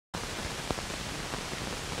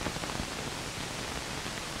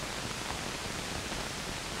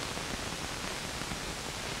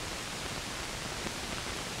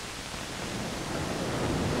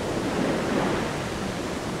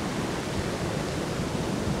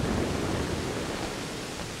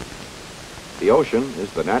The ocean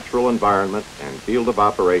is the natural environment and field of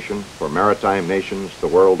operation for maritime nations the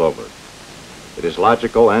world over. It is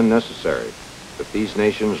logical and necessary that these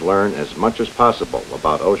nations learn as much as possible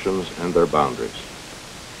about oceans and their boundaries.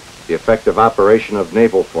 The effective operation of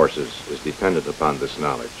naval forces is dependent upon this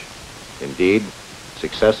knowledge. Indeed,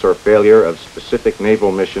 success or failure of specific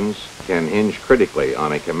naval missions can hinge critically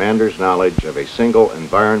on a commander's knowledge of a single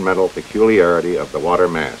environmental peculiarity of the water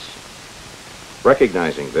mass.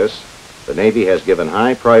 Recognizing this, the Navy has given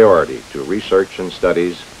high priority to research and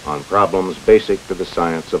studies on problems basic to the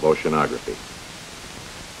science of oceanography.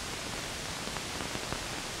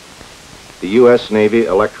 The U.S. Navy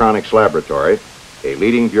Electronics Laboratory, a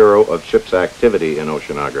leading bureau of ship's activity in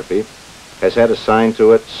oceanography, has had assigned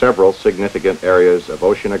to it several significant areas of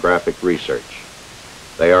oceanographic research.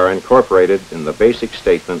 They are incorporated in the basic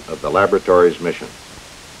statement of the laboratory's mission.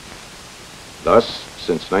 Thus,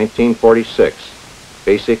 since 1946,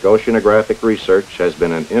 basic oceanographic research has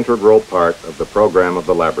been an integral part of the program of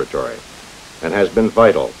the laboratory and has been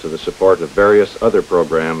vital to the support of various other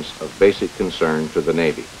programs of basic concern to the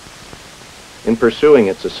Navy. In pursuing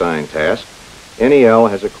its assigned task, NEL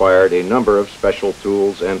has acquired a number of special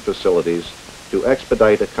tools and facilities to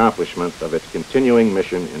expedite accomplishment of its continuing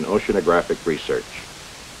mission in oceanographic research.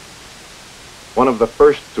 One of the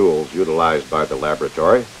first tools utilized by the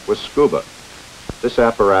laboratory was SCUBA. This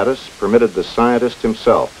apparatus permitted the scientist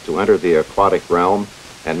himself to enter the aquatic realm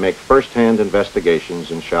and make first-hand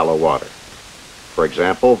investigations in shallow water. For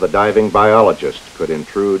example, the diving biologist could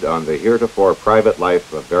intrude on the heretofore private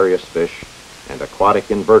life of various fish and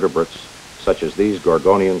aquatic invertebrates such as these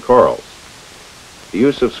Gorgonian corals. The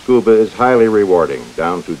use of SCUBA is highly rewarding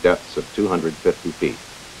down to depths of 250 feet.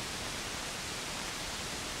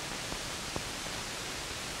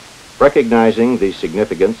 Recognizing the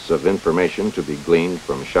significance of information to be gleaned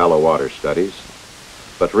from shallow water studies,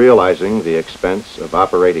 but realizing the expense of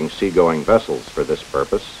operating seagoing vessels for this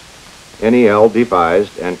purpose, NEL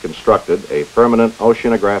devised and constructed a permanent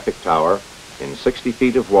oceanographic tower in 60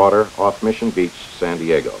 feet of water off Mission Beach, San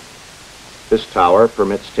Diego. This tower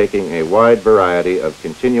permits taking a wide variety of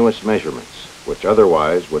continuous measurements, which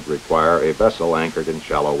otherwise would require a vessel anchored in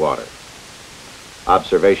shallow water.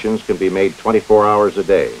 Observations can be made 24 hours a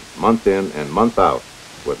day, month in and month out,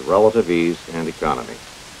 with relative ease and economy.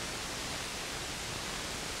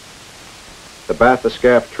 The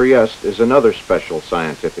bathyscaphe Trieste is another special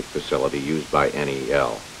scientific facility used by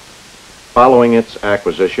NEL. Following its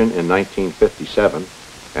acquisition in 1957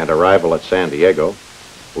 and arrival at San Diego,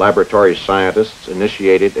 laboratory scientists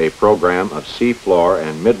initiated a program of seafloor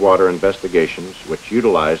and midwater investigations which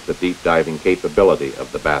utilized the deep diving capability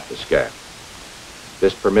of the bathyscaphe.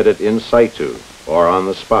 This permitted in situ, or on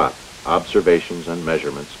the spot, observations and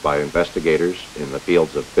measurements by investigators in the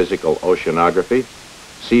fields of physical oceanography,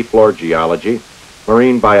 seafloor geology,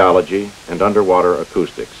 marine biology, and underwater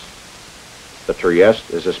acoustics. The Trieste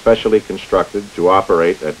is especially constructed to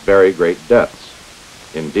operate at very great depths.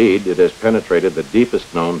 Indeed, it has penetrated the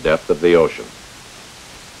deepest known depth of the ocean.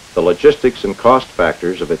 The logistics and cost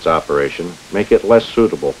factors of its operation make it less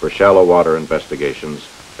suitable for shallow water investigations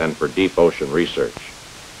than for deep ocean research.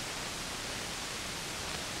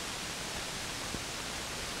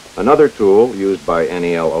 Another tool used by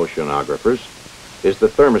NEL oceanographers is the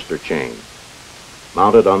thermistor chain,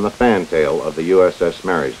 mounted on the fantail of the USS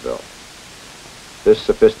Marysville. This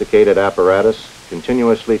sophisticated apparatus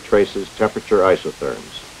continuously traces temperature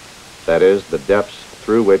isotherms, that is, the depths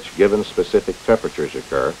through which given specific temperatures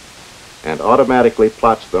occur, and automatically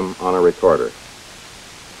plots them on a recorder.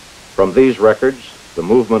 From these records, the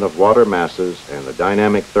movement of water masses and the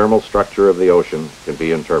dynamic thermal structure of the ocean can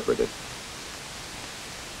be interpreted.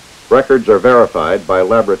 Records are verified by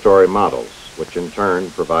laboratory models, which in turn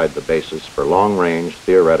provide the basis for long-range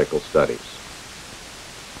theoretical studies.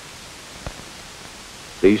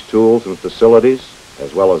 These tools and facilities,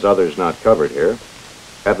 as well as others not covered here,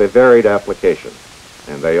 have a varied application,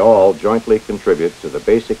 and they all jointly contribute to the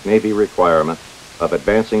basic Navy requirement of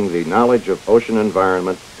advancing the knowledge of ocean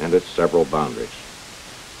environment and its several boundaries.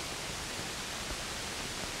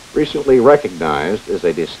 Recently recognized is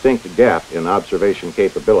a distinct gap in observation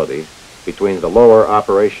capability between the lower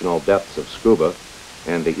operational depths of SCUBA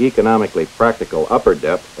and the economically practical upper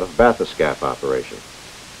depth of bathyscaphe operation.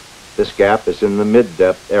 This gap is in the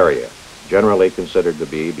mid-depth area, generally considered to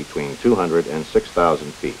be between 200 and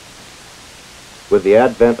 6,000 feet. With the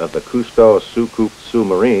advent of the Cousteau SOUSCOUPE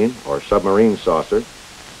SOUS-MARINE, or submarine saucer,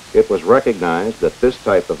 it was recognized that this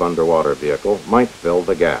type of underwater vehicle might fill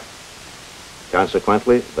the gap.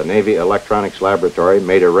 Consequently, the Navy Electronics Laboratory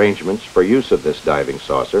made arrangements for use of this diving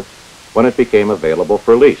saucer when it became available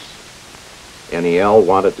for lease. NEL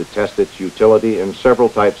wanted to test its utility in several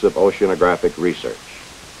types of oceanographic research: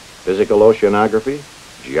 physical oceanography,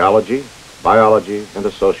 geology, biology, and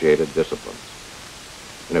associated disciplines.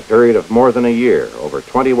 In a period of more than a year, over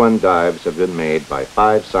 21 dives have been made by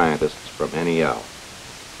 5 scientists from NEL.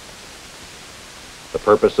 The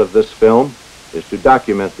purpose of this film is to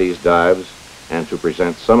document these dives and to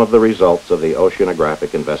present some of the results of the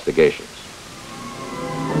oceanographic investigations.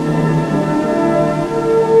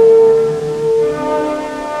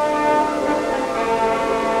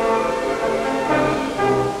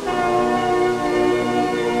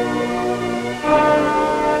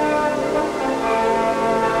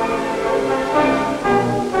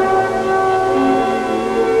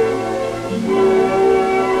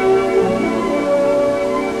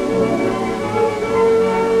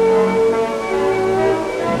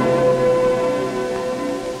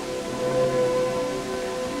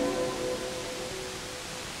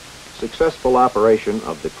 Successful operation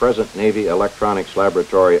of the present Navy Electronics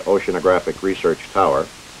Laboratory Oceanographic Research Tower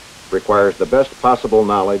requires the best possible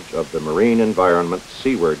knowledge of the marine environment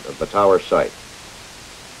seaward of the tower site.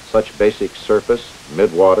 Such basic surface,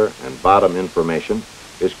 midwater, and bottom information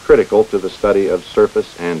is critical to the study of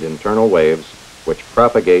surface and internal waves which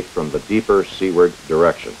propagate from the deeper seaward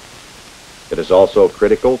direction. It is also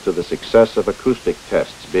critical to the success of acoustic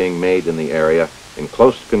tests being made in the area in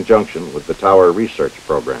close conjunction with the tower research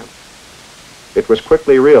program. It was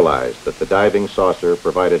quickly realized that the diving saucer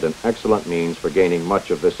provided an excellent means for gaining much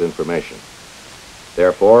of this information.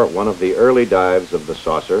 Therefore, one of the early dives of the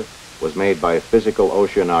saucer was made by physical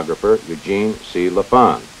oceanographer Eugene C.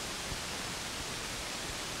 Lafond.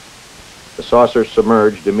 The saucer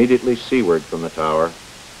submerged immediately seaward from the tower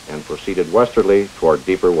and proceeded westerly toward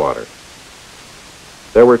deeper water.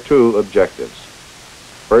 There were 2 objectives.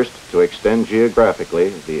 First, to extend geographically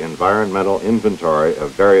the environmental inventory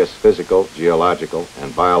of various physical, geological,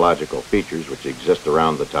 and biological features which exist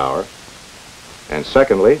around the tower. And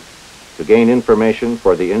secondly, to gain information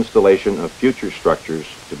for the installation of future structures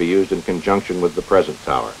to be used in conjunction with the present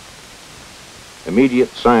tower.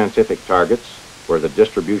 Immediate scientific targets were the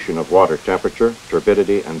distribution of water temperature,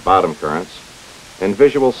 turbidity, and bottom currents, and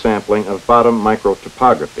visual sampling of bottom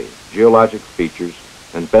microtopography, geologic features,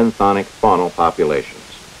 and benthonic faunal populations.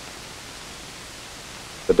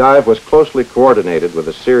 The dive was closely coordinated with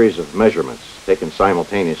a series of measurements taken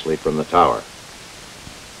simultaneously from the tower.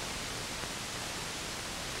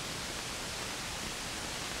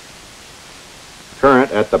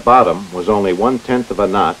 Current at the bottom was only 1/10 of a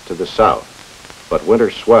knot to the south, but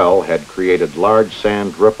winter swell had created large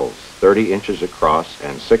sand ripples 30 inches across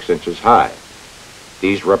and 6 inches high.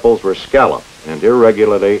 These ripples were scalloped and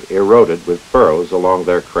irregularly eroded with furrows along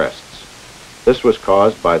their crests. This was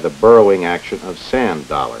caused by the burrowing action of sand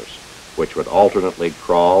dollars, which would alternately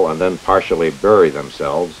crawl and then partially bury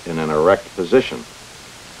themselves in an erect position.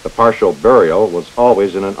 The partial burial was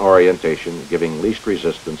always in an orientation giving least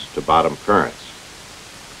resistance to bottom currents.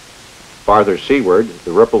 Farther seaward,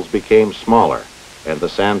 the ripples became smaller, and the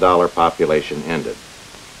sand dollar population ended.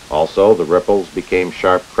 Also, the ripples became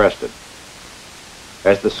sharp-crested.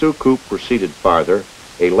 As the SOUSCOUPE proceeded farther,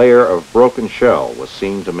 a layer of broken shell was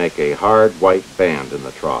seen to make a hard white band in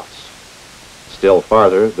the troughs. Still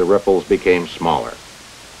farther, the ripples became smaller.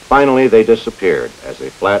 Finally, they disappeared as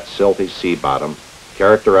a flat, silty sea bottom,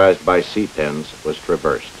 characterized by sea pens, was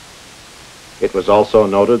traversed. It was also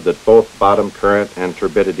noted that both bottom current and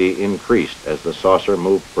turbidity increased as the saucer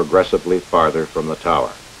moved progressively farther from the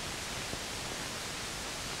tower.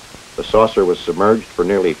 The saucer was submerged for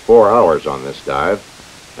nearly 4 hours on this dive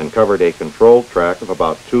and covered a controlled track of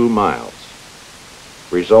about 2 miles.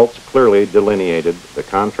 Results clearly delineated the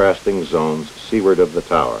contrasting zones seaward of the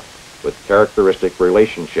tower, with characteristic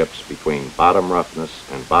relationships between bottom roughness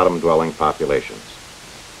and bottom-dwelling populations.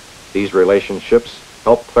 These relationships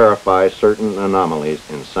help clarify certain anomalies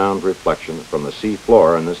in sound reflection from the sea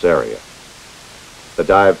floor in this area. The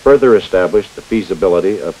dive further established the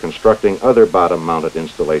feasibility of constructing other bottom-mounted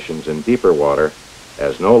installations in deeper water,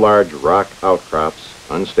 as no large rock outcrops,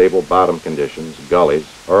 unstable bottom conditions, gullies,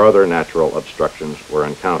 or other natural obstructions were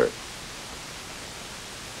encountered.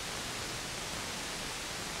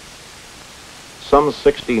 Some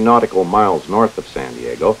 60 nautical miles north of San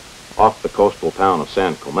Diego, off the coastal town of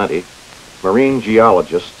San Clemente, marine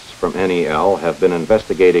geologists from NEL have been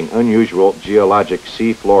investigating unusual geologic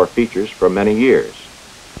seafloor features for many years.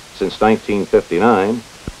 Since 1959,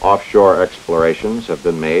 offshore explorations have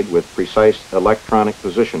been made with precise electronic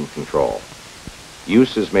position control.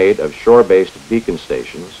 Use is made of shore-based beacon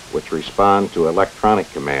stations which respond to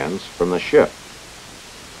electronic commands from the ship.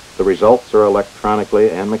 The results are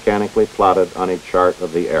electronically and mechanically plotted on a chart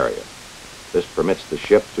of the area. This permits the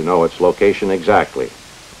ship to know its location exactly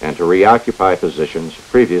and to reoccupy positions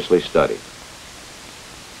previously studied.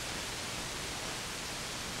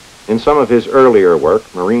 In some of his earlier work,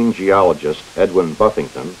 marine geologist Edwin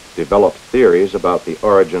Buffington developed theories about the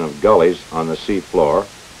origin of gullies on the sea floor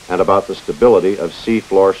and about the stability of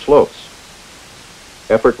seafloor slopes.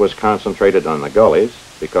 Effort was concentrated on the gullies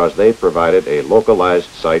because they provided a localized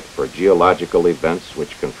site for geological events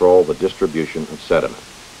which control the distribution of sediment.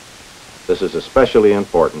 This is especially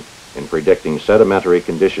important in predicting sedimentary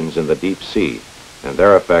conditions in the deep sea and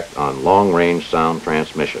their effect on long-range sound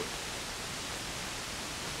transmission.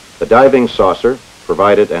 The diving saucer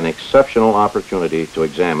provided an exceptional opportunity to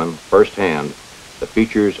examine firsthand the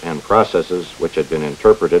features and processes which had been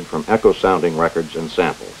interpreted from echo-sounding records and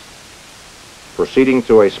samples. Proceeding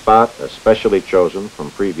to a spot especially chosen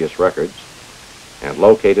from previous records and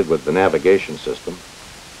located with the navigation system,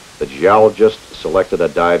 the geologist selected a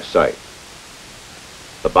dive site.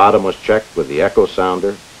 The bottom was checked with the echo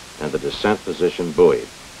sounder and the descent position buoyed.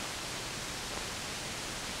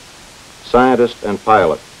 Scientist and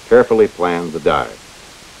pilot carefully planned the dive.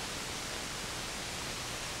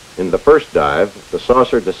 In the first dive, the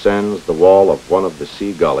saucer descends the wall of one of the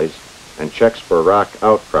sea gullies and checks for rock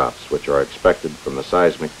outcrops which are expected from the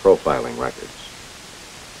seismic profiling records.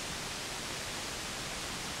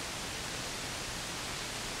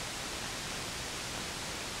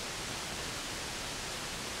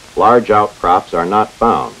 Large outcrops are not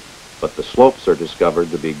found, but the slopes are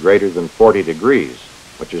discovered to be greater than 40 degrees,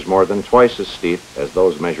 which is more than twice as steep as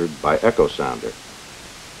those measured by echo sounder.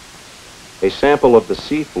 A sample of the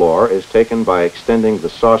seafloor is taken by extending the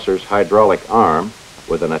saucer's hydraulic arm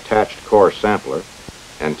with an attached core sampler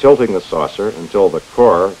and tilting the saucer until the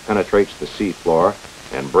core penetrates the seafloor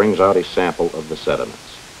and brings out a sample of the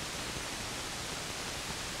sediments.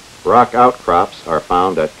 Rock outcrops are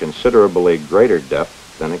found at considerably greater depth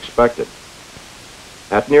than expected.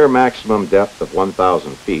 At near maximum depth of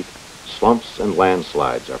 1,000 feet, slumps and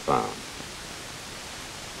landslides are found.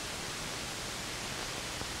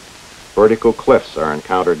 Vertical cliffs are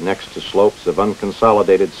encountered next to slopes of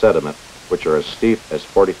unconsolidated sediment, which are as steep as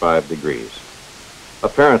 45 degrees.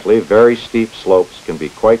 Apparently, very steep slopes can be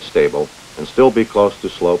quite stable and still be close to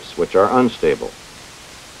slopes which are unstable.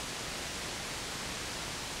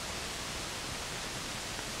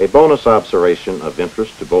 A bonus observation of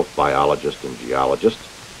interest to both biologist and geologist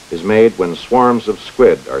is made when swarms of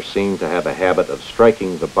squid are seen to have a habit of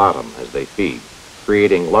striking the bottom as they feed,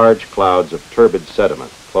 creating large clouds of turbid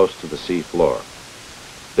sediment close to the sea floor.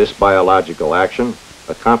 This biological action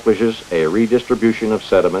accomplishes a redistribution of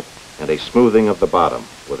sediment and a smoothing of the bottom,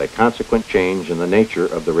 with a consequent change in the nature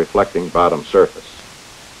of the reflecting bottom surface.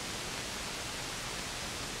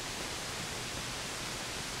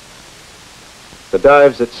 The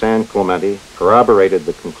dives at San Clemente corroborated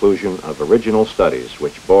the conclusion of original studies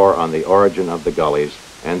which bore on the origin of the gullies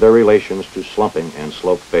and their relations to slumping and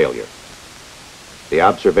slope failure. The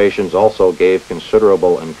observations also gave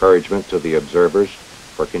considerable encouragement to the observers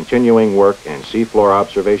for continuing work and seafloor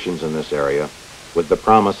observations in this area with the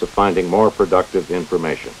promise of finding more productive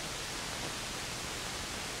information.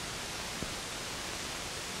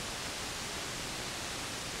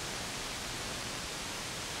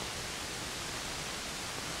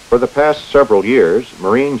 For the past several years,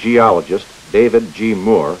 marine geologist David G.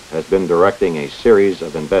 Moore has been directing a series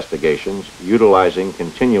of investigations utilizing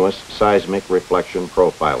continuous seismic reflection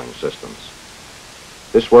profiling systems.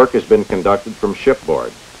 This work has been conducted from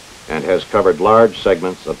shipboard and has covered large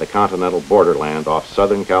segments of the continental borderland off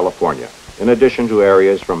Southern California, in addition to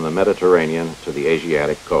areas from the Mediterranean to the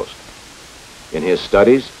Asiatic coast. In his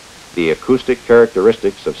studies, the acoustic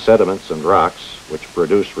characteristics of sediments and rocks, which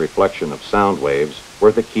produce reflection of sound waves,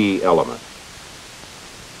 were the key element.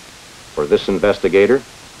 For this investigator,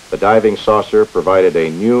 the diving saucer provided a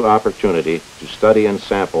new opportunity to study and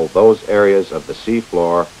sample those areas of the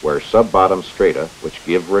seafloor where sub-bottom strata, which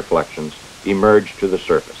give reflections, emerge to the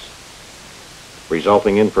surface.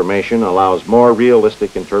 Resulting information allows more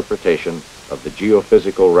realistic interpretation of the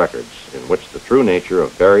geophysical records, in which the true nature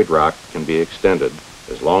of buried rock can be extended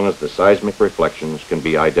as long as the seismic reflections can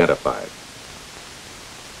be identified.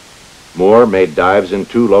 Moore made dives in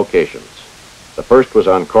 2 locations. The first was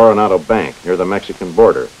on Coronado Bank near the Mexican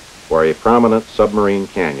border, where a prominent submarine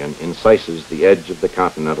canyon incises the edge of the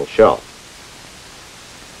continental shelf.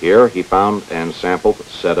 Here he found and sampled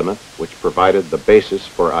sediment which provided the basis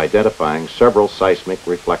for identifying several seismic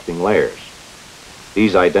reflecting layers.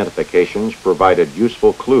 These identifications provided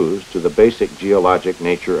useful clues to the basic geologic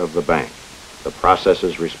nature of the bank, the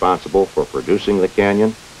processes responsible for producing the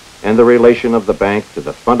canyon, and the relation of the bank to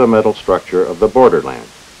the fundamental structure of the borderland.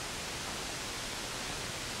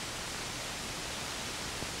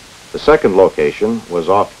 The second location was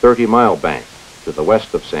off 30 Mile Bank to the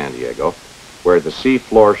west of San Diego, where the sea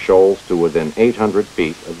floor shoals to within 800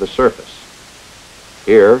 feet of the surface.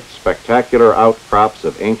 Here, spectacular outcrops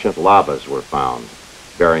of ancient lavas were found,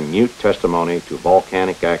 bearing mute testimony to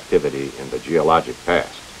volcanic activity in the geologic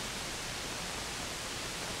past.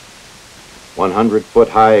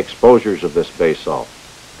 100-foot-high exposures of this basalt,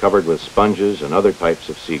 covered with sponges and other types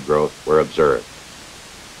of sea growth, were observed.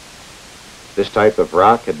 This type of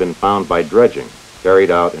rock had been found by dredging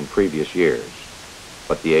carried out in previous years,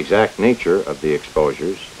 but the exact nature of the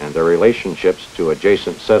exposures and their relationships to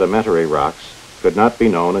adjacent sedimentary rocks could not be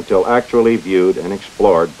known until actually viewed and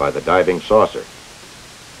explored by the diving saucer.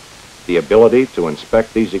 The ability to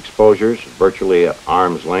inspect these exposures virtually at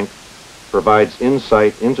arm's length provides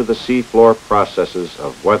insight into the seafloor processes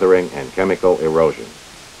of weathering and chemical erosion.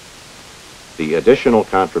 The additional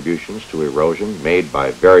contributions to erosion made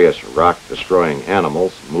by various rock-destroying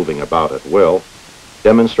animals moving about at will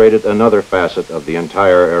demonstrated another facet of the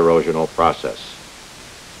entire erosional process.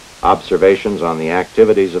 Observations on the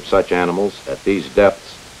activities of such animals at these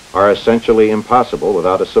depths are essentially impossible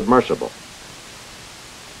without a submersible.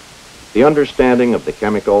 The understanding of the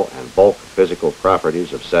chemical and bulk physical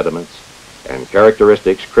properties of sediments and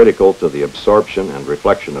characteristics critical to the absorption and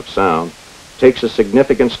reflection of sound takes a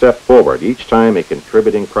significant step forward each time a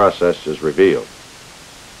contributing process is revealed.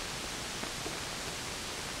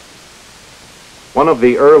 One of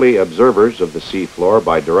the early observers of the seafloor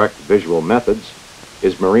by direct visual methods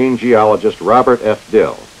is marine geologist Robert F.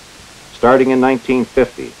 Dill. Starting in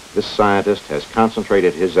 1950, this scientist has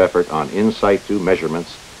concentrated his effort on in situ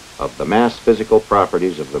measurements of the mass physical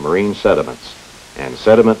properties of the marine sediments and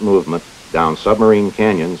sediment movement down submarine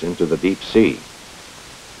canyons into the deep sea.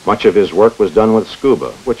 Much of his work was done with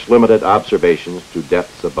scuba, which limited observations to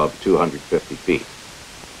depths above 250 feet.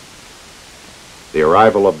 The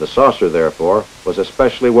arrival of the saucer, therefore, was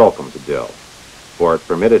especially welcome to Dill, for it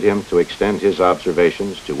permitted him to extend his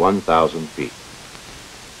observations to 1,000 feet.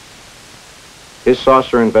 His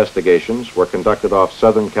saucer investigations were conducted off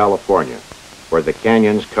Southern California, where the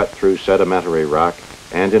canyons cut through sedimentary rock,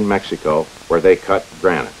 and in Mexico, where they cut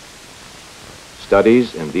granite.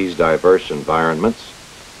 Studies in these diverse environments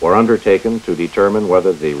were undertaken to determine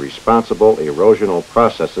whether the responsible erosional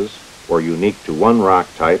processes were unique to one rock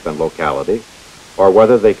type and locality, or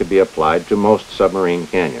whether they could be applied to most submarine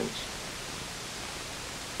canyons.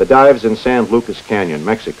 The dives in San Lucas Canyon,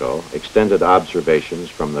 Mexico, extended observations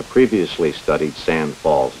from the previously studied Sand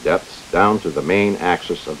Falls depths down to the main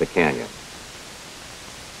axis of the canyon.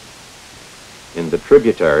 In the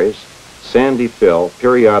tributaries, sandy fill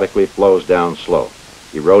periodically flows downslope,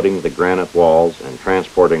 eroding the granite walls and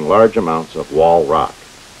transporting large amounts of wall rock.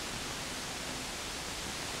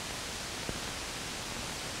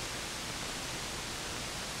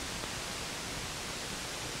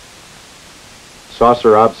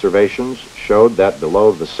 Saucer observations showed that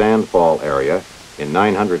below the sandfall area, in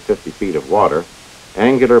 950 feet of water,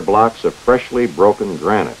 angular blocks of freshly broken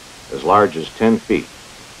granite, as large as 10 feet,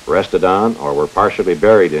 rested on or were partially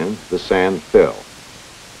buried in the sand fill.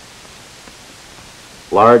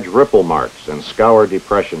 Large ripple marks and scour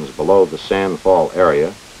depressions below the sandfall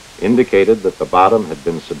area indicated that the bottom had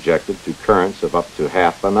been subjected to currents of up to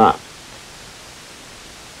half a knot.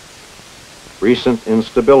 Recent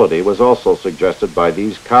instability was also suggested by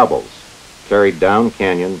these cobbles, carried down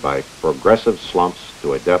canyon by progressive slumps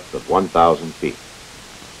to a depth of 1,000 feet.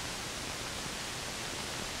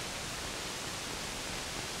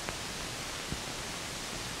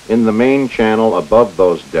 In the main channel above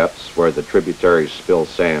those depths where the tributaries spill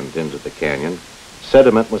sand into the canyon,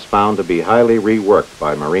 sediment was found to be highly reworked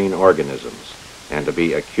by marine organisms and to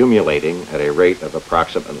be accumulating at a rate of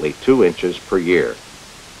approximately 2 inches per year.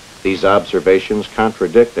 These observations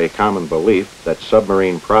contradict a common belief that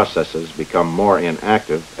submarine processes become more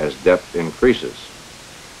inactive as depth increases.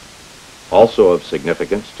 Also of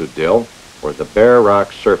significance to Dill were the bare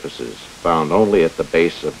rock surfaces found only at the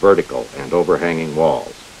base of vertical and overhanging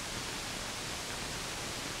walls.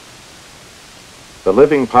 The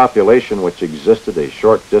living population which existed a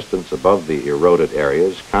short distance above the eroded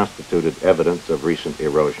areas constituted evidence of recent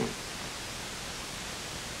erosion.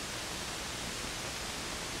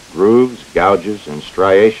 Grooves, gouges, and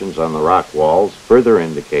striations on the rock walls further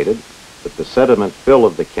indicated that the sediment fill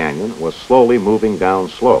of the canyon was slowly moving down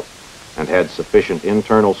slope and had sufficient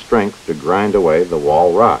internal strength to grind away the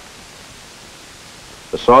wall rock.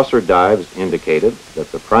 The saucer dives indicated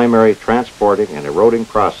that the primary transporting and eroding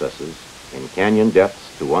processes in canyon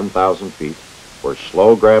depths to 1,000 feet were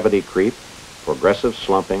slow gravity creep, progressive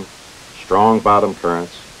slumping, strong bottom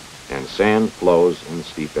currents, and sand flows in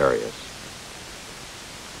steep areas.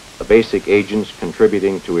 The basic agents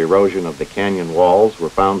contributing to erosion of the canyon walls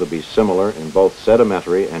were found to be similar in both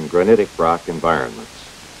sedimentary and granitic rock environments,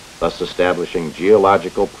 thus establishing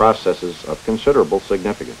geological processes of considerable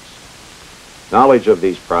significance. Knowledge of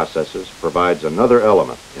these processes provides another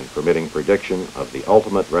element in permitting prediction of the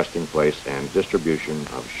ultimate resting place and distribution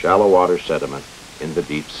of shallow water sediment in the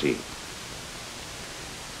deep sea.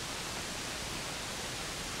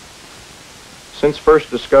 Since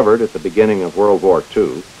first discovered at the beginning of World War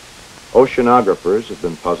II, oceanographers have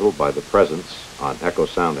been puzzled by the presence, on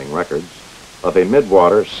echo-sounding records, of a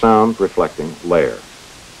midwater sound-reflecting layer.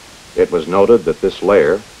 It was noted that this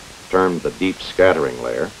layer, termed the deep scattering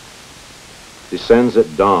layer, descends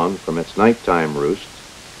at dawn from its nighttime roost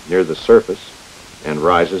near the surface and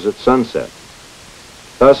rises at sunset.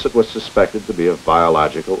 Thus, it was suspected to be of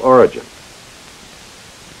biological origin.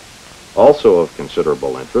 Also of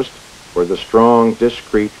considerable interest were the strong,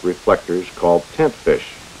 discrete reflectors called tent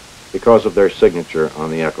fish, because of their signature on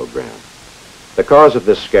the echogram. The cause of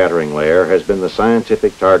this scattering layer has been the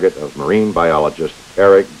scientific target of marine biologist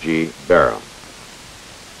Eric G. Barham.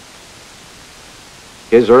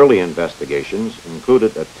 His early investigations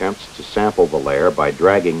included attempts to sample the layer by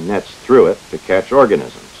dragging nets through it to catch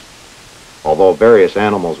organisms. Although various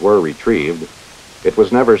animals were retrieved, it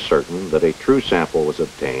was never certain that a true sample was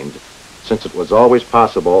obtained, since it was always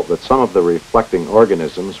possible that some of the reflecting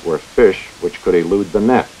organisms were fish which could elude the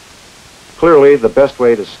net. Clearly, the best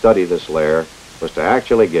way to study this layer was to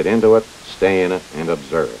actually get into it, stay in it, and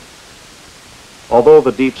observe. Although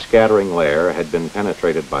the deep scattering layer had been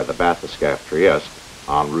penetrated by the bathyscaphe Trieste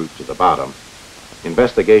en route to the bottom,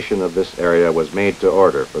 investigation of this area was made to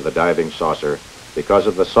order for the diving saucer because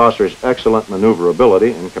of the saucer's excellent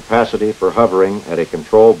maneuverability and capacity for hovering at a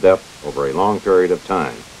controlled depth over a long period of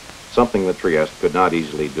time, something the Trieste could not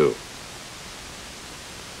easily do.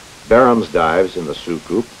 Barham's dives in the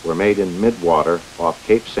SOUSCOUPE were made in mid-water off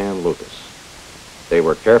Cape San Lucas. They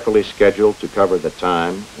were carefully scheduled to cover the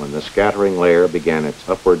time when the scattering layer began its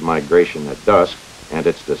upward migration at dusk and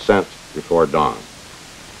its descent before dawn.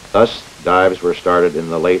 Thus, dives were started in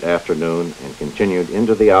the late afternoon and continued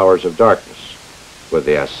into the hours of darkness, with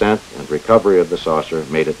the ascent and recovery of the saucer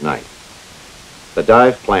made at night. The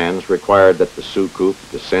dive plans required that the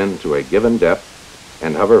SOUSCOUPE descend to a given depth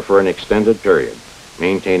and hover for an extended period,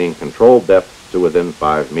 maintaining controlled depth to within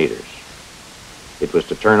 5 meters. It was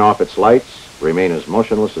to turn off its lights, remain as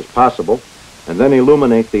motionless as possible, and then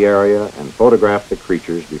illuminate the area and photograph the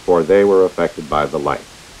creatures before they were affected by the light.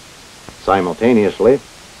 Simultaneously,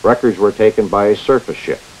 records were taken by a surface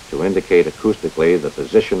ship to indicate acoustically the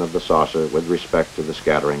position of the saucer with respect to the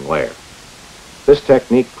scattering layer. This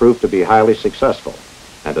technique proved to be highly successful,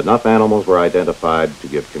 and enough animals were identified to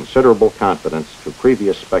give considerable confidence to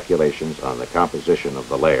previous speculations on the composition of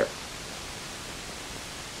the layer.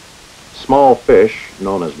 Small fish,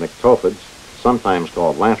 known as nyctophids, sometimes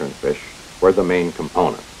called lanternfish, were the main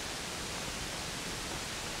component.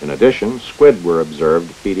 In addition, squid were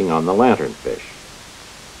observed feeding on the lanternfish.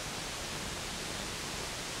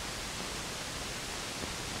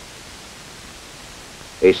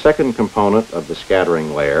 A second component of the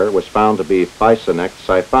scattering layer was found to be Physonect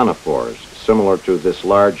siphonophores, similar to this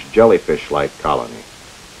large jellyfish-like colony.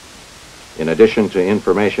 In addition to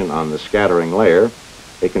information on the scattering layer,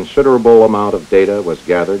 a considerable amount of data was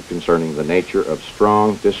gathered concerning the nature of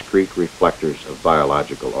strong, discrete reflectors of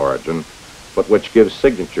biological origin, but which give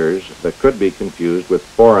signatures that could be confused with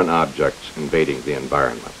foreign objects invading the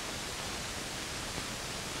environment.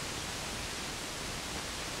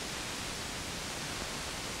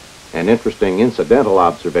 An interesting incidental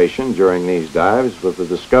observation during these dives was the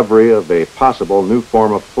discovery of a possible new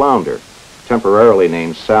form of flounder, temporarily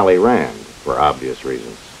named Sally Rand, for obvious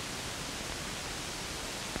reasons.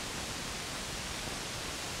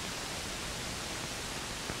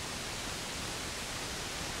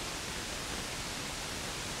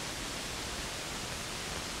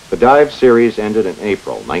 The dive series ended in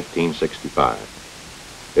April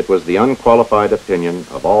 1965. It was the unqualified opinion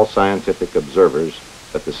of all scientific observers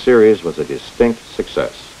that the series was a distinct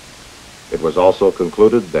success. It was also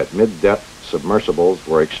concluded that mid-depth submersibles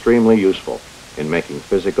were extremely useful in making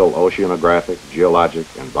physical, oceanographic, geologic,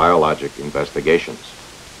 and biologic investigations.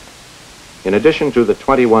 In addition to the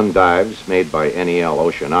 21 dives made by NEL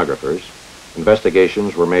oceanographers,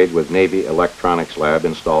 investigations were made with Navy Electronics Lab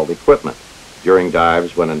installed equipment during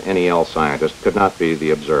dives when an NEL scientist could not be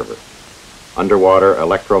the observer. Underwater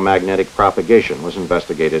electromagnetic propagation was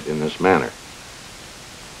investigated in this manner.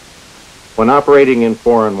 When operating in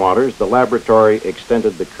foreign waters, the laboratory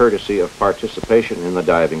extended the courtesy of participation in the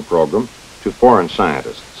diving program to foreign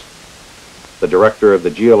scientists. the director of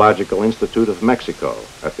the Geological Institute of Mexico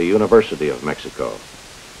at the University of Mexico.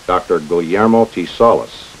 Dr. Guillermo T.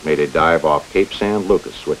 Solis made a dive off Cape San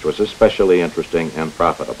Lucas, which was especially interesting and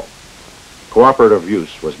profitable. Cooperative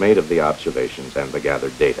use was made of the observations and the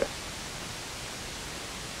gathered data.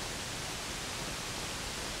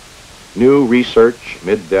 New research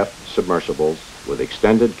mid-depth submersibles with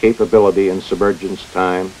extended capability in submergence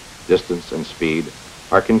time, distance, and speed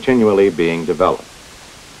are continually being developed.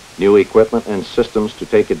 New equipment and systems to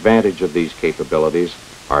take advantage of these capabilities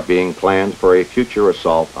are being planned for a future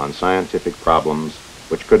assault on scientific problems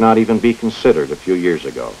which could not even be considered a few years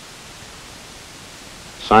ago.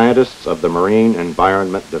 Scientists of the Marine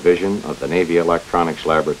Environment Division of the Navy Electronics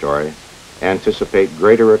Laboratory anticipate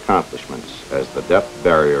greater accomplishments as the depth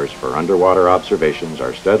barriers for underwater observations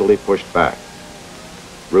are steadily pushed back.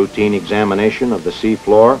 Routine examination of the sea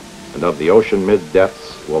floor and of the ocean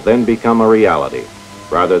mid-depths will then become a reality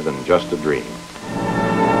rather than just a dream.